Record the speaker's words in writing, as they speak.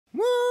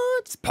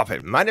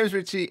poppin'? My name is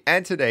Richie,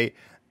 and today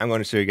I'm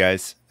going to show you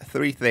guys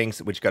 3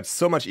 things which got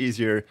so much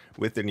easier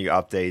with the new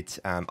update.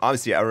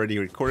 Obviously, I already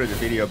recorded a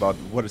video about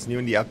what is new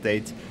in the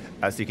update,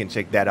 so you can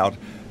check that out.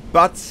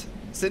 But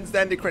since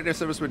then, the creative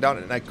servers were down,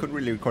 and I couldn't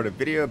really record a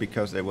video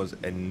because it was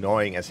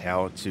annoying as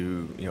hell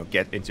to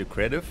get into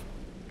creative.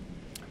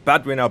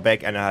 But we're now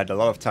back, and I had a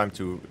lot of time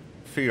to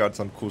figure out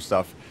some cool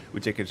stuff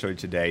which I can show you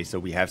today. So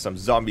we have some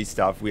zombie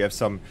stuff, we have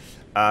some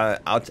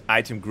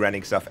item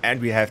granting stuff,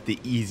 and we have the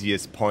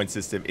easiest point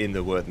system in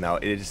the world now.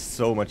 It is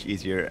so much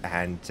easier,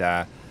 and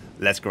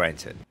let's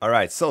grind it.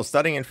 Alright, so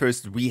starting in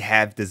first, we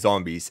have the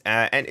zombies.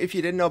 And if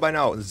you didn't know by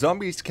now,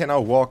 zombies can now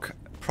walk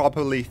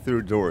properly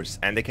through doors,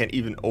 and they can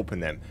even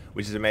open them,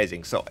 which is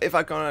amazing. So if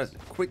I'm gonna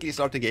quickly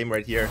start the game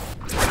right here.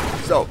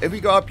 So if we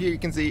go up here, you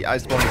can see I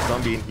spawned a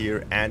zombie in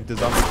here, and the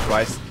zombie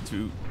tries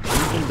to,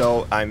 even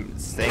though I'm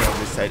staying on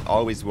this side,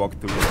 always walk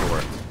through the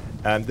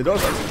door. The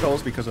door's also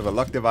closed because of a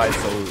lock device,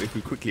 so if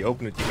we quickly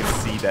open it, you can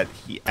see that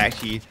he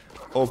actually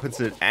opens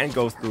it and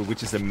goes through,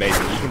 which is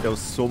amazing. You can do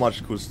so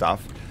much cool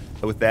stuff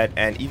with that,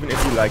 and even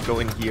if you like go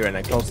in here and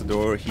I close the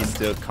door, he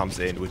still comes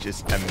in, which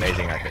is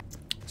amazing, I think.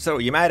 So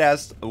you might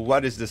ask,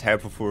 what is this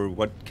helpful for?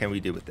 What can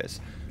we do with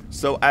this?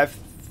 So I have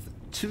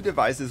 2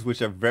 devices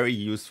which are very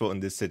useful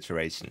in this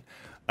situation.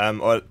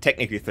 Or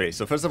technically 3.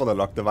 So first of all, the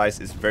lock device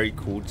is very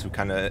cool to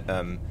kind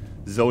of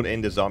zone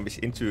in the zombies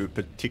into a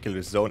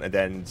particular zone, and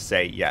then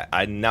say, yeah,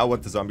 I now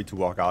want the zombie to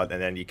walk out,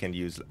 and then you can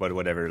use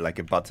whatever, like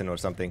a button or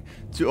something,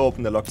 to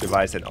open the lock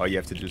device. And all you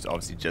have to do is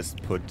obviously just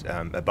put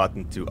a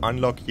button to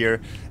unlock here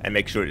and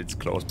make sure it's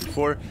closed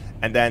before,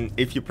 and then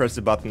if you press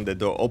the button, the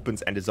door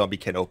opens and the zombie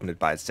can open it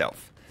by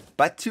itself.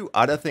 But 2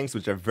 other things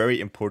which are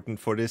very important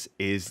for this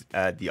is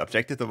the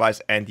objective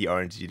device and the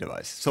RNG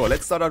device. So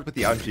let's start out with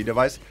the RNG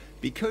device,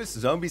 because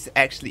zombies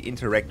actually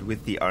interact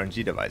with the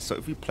RNG device. So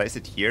if we place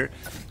it here,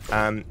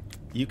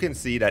 you can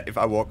see that if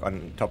I walk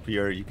on top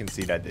here, you can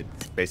see that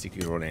it's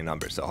basically rolling a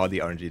number. So how the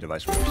RNG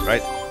device works,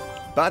 right?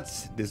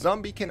 But the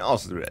zombie can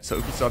also do that. So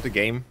if we start the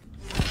game,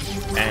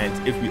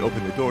 and if we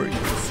open the door, you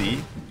can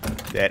see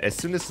that as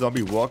soon as the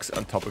zombie walks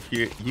on top of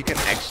here, you can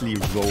actually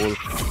roll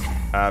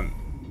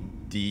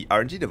the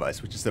RNG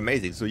device, which is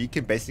amazing. So you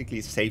can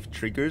basically save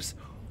triggers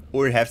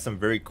or have some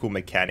very cool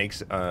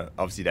mechanics.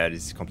 Obviously, that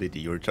is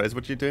completely your choice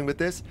what you're doing with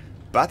this,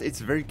 but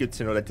it's very good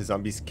to know that the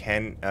zombies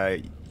can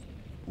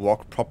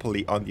walk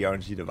properly on the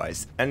RNG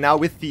device. And now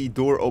with the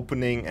door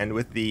opening and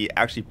with the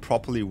actually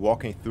properly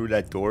walking through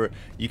that door,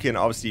 you can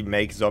obviously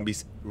make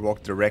zombies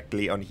walk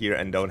directly on here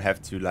and don't have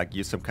to like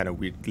use some kind of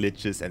weird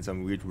glitches and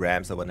some weird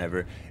ramps or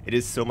whatever. It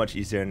is so much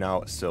easier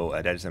now, so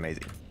that is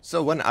amazing.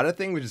 So one other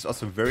thing which is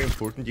also very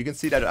important, you can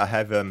see that I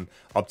have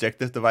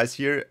objective device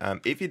here.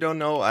 If you don't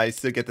know, I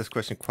still get this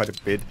question quite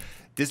a bit.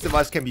 This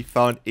device can be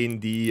found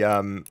in the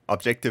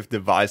objective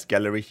device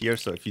gallery here.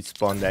 So if you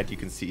spawn that, you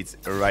can see it's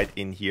right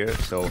in here.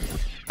 So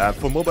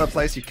for mobile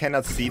players, you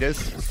cannot see this.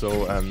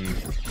 So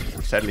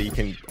sadly, you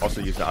can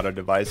also use the other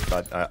device,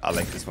 but I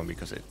like this one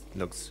because it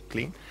looks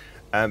clean.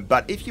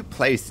 But if you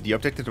place the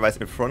objective device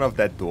in front of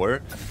that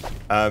door,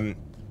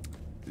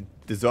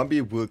 the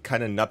zombie will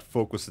kind of not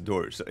focus the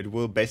door. So it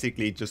will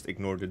basically just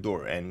ignore the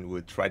door and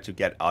will try to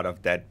get out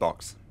of that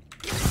box.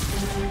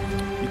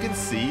 You can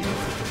see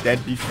that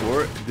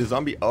before, the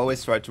zombie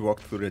always tried to walk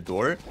through the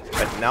door,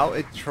 but now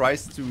it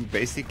tries to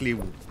basically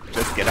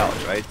just get out,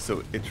 right?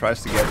 So it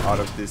tries to get out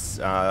of this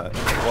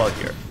wall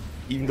here,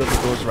 even though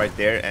the door's right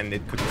there, and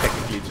it could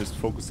technically just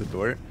focus the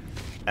door.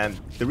 And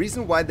the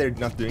reason why they're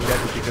not doing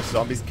that is because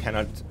zombies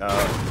cannot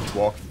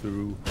walk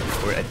through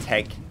or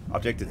attack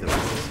objective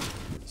devices.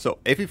 So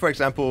if you, for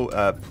example,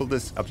 pull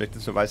this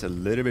objective device a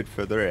little bit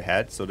further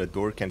ahead so the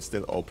door can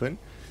still open,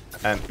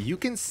 you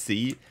can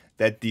see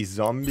that the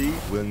zombie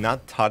will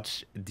not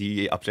touch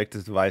the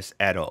objective device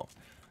at all.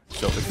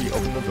 So if we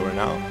open the door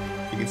now,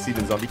 you can see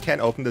the zombie can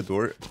open the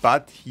door,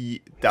 but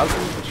he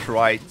doesn't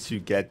try to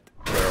get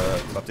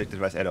the objective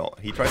device at all.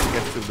 He tries to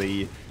get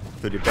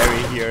to the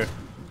barrier here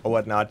or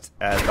whatnot,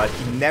 but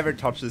he never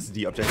touches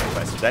the objective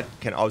device. So that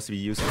can also be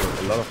used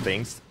for a lot of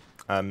things.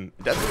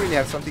 It doesn't really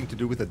have something to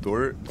do with the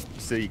door,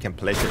 so you can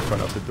place it in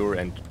front of the door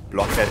and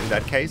block that in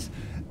that case.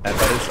 But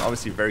it's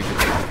obviously very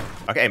good.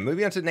 Okay,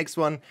 moving on to the next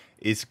one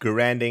is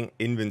granting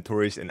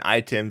inventories and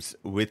items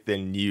with the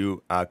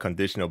new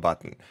conditional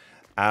button.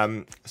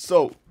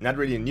 So, not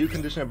really a new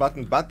conditional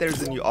button, but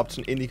there's a new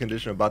option in the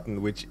conditional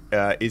button which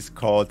is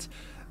called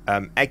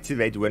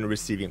activate when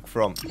receiving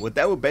from. What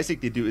that will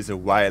basically do is a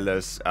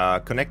wireless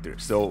connector.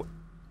 So,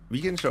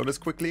 we can show this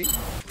quickly.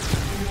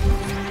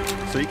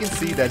 So you can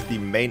see that the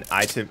main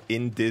item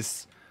in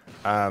this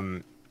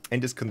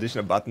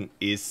conditional button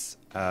is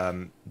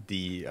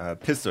the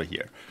pistol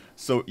here.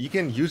 So you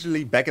can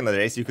usually, back in the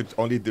days, you could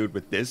only do it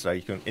with this, right?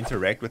 You can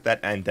interact with that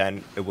and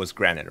then it was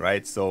granted,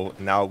 right? So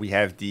now we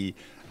have the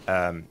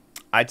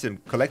item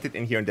collected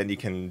in here, and then you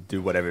can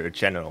do whatever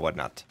channel or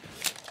whatnot.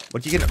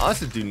 What you can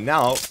also do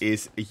now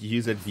is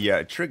use it via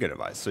a trigger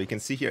device. So you can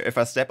see here, if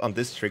I step on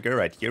this trigger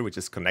right here, which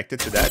is connected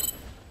to that,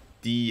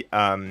 the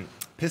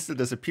pistol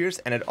disappears,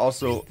 and it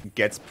also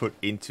gets put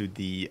into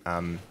the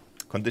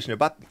conditional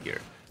button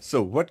here.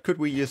 So what could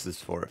we use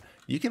this for?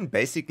 You can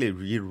basically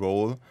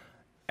re-roll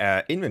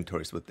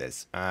inventories with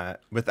this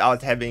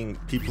without having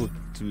people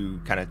to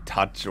kind of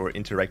touch or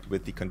interact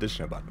with the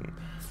conditional button.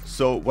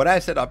 So what I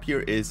set up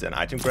here is an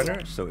item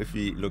granter. So if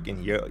we look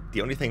in here,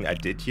 the only thing I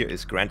did here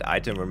is grant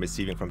item when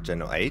receiving from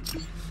channel 8.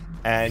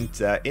 And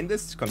in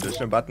this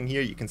conditional button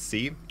here, you can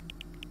see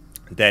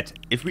that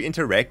if we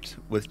interact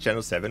with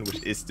channel 7,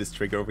 which is this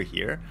trigger over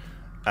here,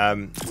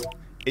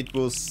 it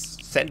will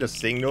send a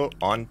signal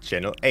on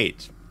channel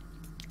 8.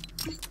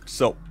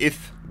 So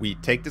if we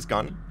take this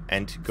gun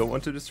and go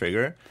onto this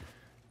trigger,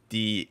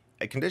 the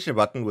conditional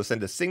button will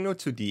send a signal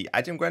to the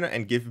item granter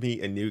and give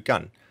me a new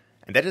gun.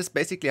 And that is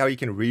basically how you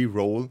can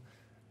re-roll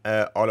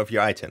all of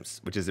your items,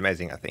 which is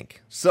amazing, I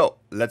think. So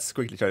let's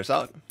quickly try this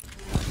out.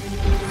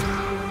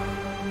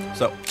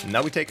 So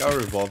now we take our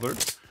revolver,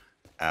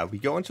 we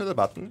go into the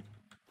button,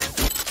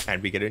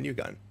 and we get a new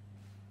gun.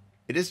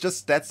 It is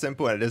just that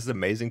simple, and it is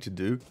amazing to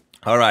do.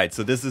 Alright,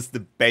 so this is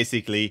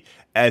basically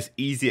as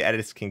easy as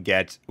it can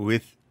get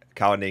with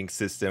counting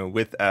system,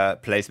 with a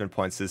placement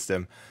point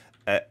system,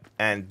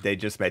 and they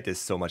just made this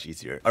so much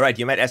easier. Alright,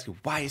 you might ask,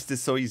 why is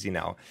this so easy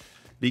now?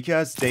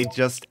 Because they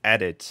just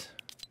added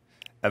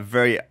a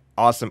very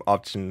awesome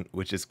option,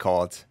 which is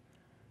called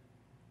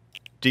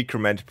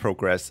decrement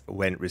progress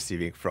when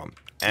receiving from.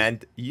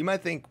 And you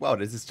might think, wow,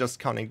 this is just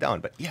counting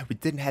down. But yeah, we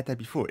didn't have that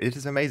before. It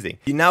is amazing.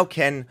 You now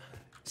can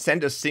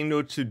send a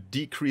signal to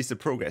decrease the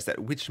progress,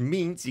 which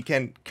means you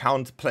can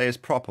count players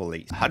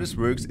properly. How this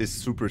works is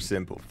super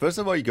simple. First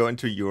of all, you go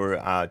into your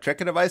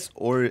tracker device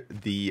or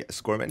the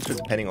score manager,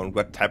 depending on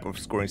what type of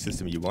scoring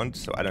system you want.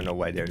 So I don't know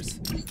why there's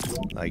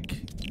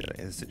like,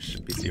 it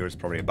should be 0, it's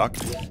probably a bug.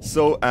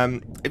 So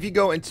if you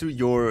go into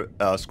your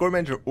score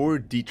manager or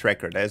the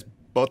tracker, there's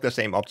both the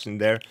same option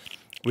there,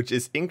 which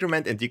is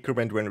increment and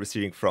decrement when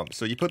receiving from.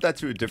 So you put that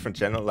to a different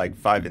channel, like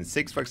 5 and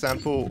 6, for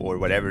example, or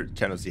whatever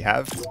channels you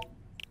have.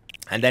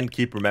 And then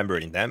keep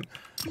remembering them.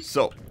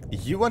 So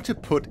you want to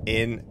put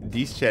in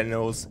these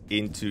channels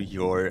into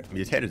your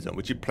mutated zone,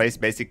 which you place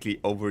basically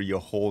over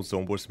your whole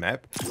Zone Wars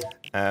map.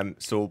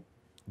 So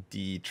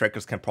the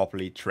trackers can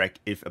properly track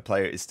if a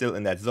player is still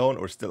in that zone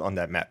or still on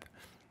that map.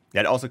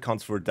 That also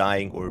counts for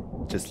dying or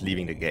just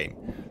leaving the game.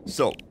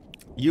 So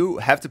you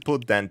have to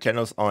put then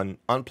channels on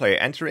player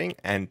entering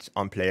and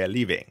on player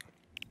leaving.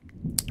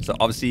 So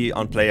obviously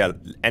on player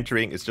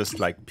entering is just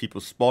like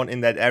people spawn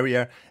in that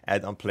area,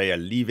 and on player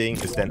leaving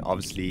is then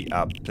obviously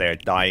player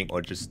dying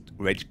or just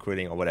rage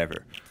quitting or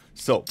whatever.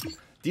 So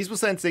these will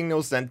send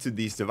signals then to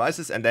these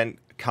devices and then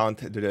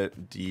count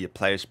the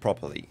players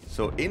properly.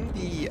 So in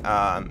the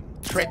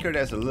tracker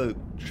there's a little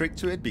trick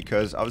to it,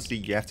 because obviously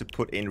you have to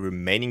put in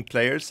remaining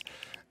players.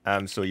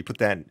 So you put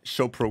that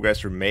show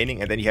progress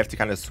remaining, and then you have to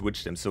kind of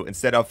switch them. So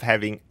instead of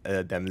having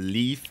them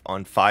leave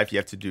on 5, you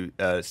have to do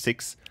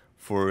 6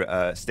 for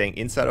staying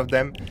inside of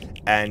them,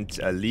 and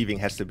leaving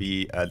has to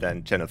be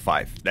then channel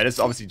 5. That is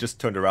obviously just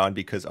turned around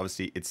because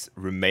obviously it's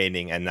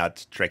remaining and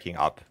not tracking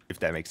up, if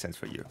that makes sense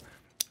for you.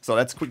 So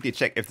let's quickly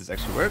check if this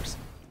actually works.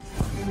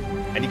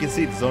 And you can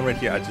see the zone right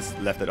here. I just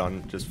left it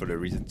on just for the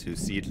reason to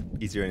see it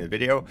easier in the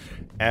video.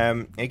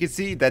 And you can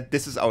see that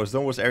this is our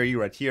Zone Wars area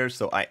right here.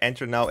 So I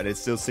enter now, and it's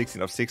still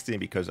 16 of 16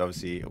 because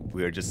obviously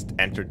we're just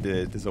entered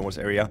the Zone Wars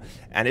area.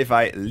 And if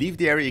I leave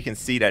the area, you can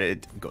see that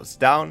it goes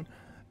down.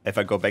 If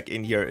I go back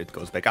in here, it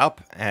goes back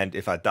up. And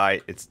if I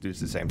die, it does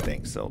the same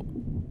thing. So,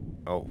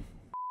 oh.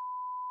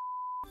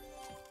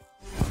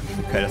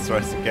 Okay, let's try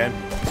this again.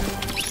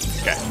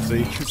 Okay, so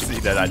you can see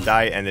that I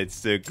die and it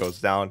still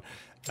goes down.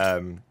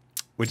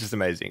 Which is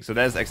amazing. So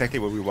that is exactly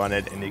what we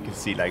wanted, and you can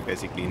see like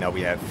basically now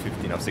we have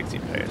 15 of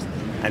 16 players.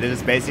 And it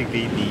is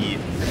basically the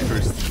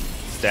first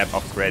step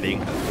of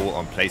creating a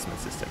full-on placement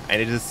system. And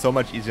it is so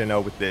much easier now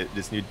with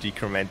this new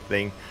decrement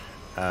thing,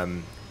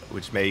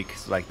 which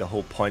makes like the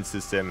whole point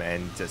system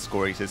and the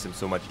scoring system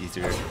so much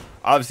easier.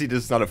 Obviously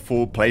this is not a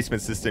full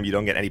placement system, you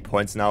don't get any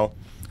points now,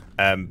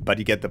 but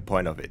you get the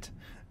point of it.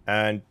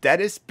 And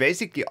that is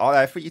basically all I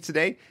have for you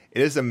today.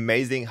 It is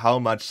amazing how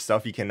much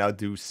stuff you can now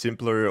do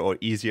simpler or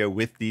easier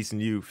with these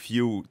new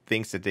few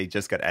things that they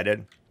just got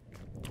added.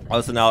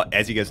 Also now,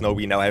 as you guys know,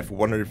 we now have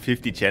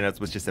 150 channels,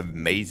 which is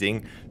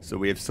amazing. So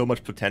we have so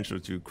much potential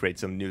to create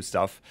some new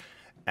stuff.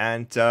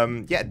 And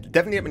yeah,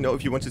 definitely let me know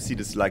if you want to see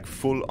this like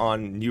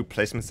full-on new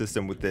placement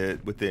system with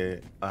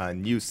the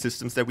new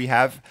systems that we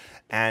have.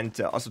 And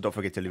also don't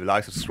forget to leave a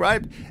like,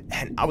 subscribe,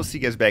 and I will see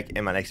you guys back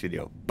in my next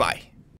video. Bye.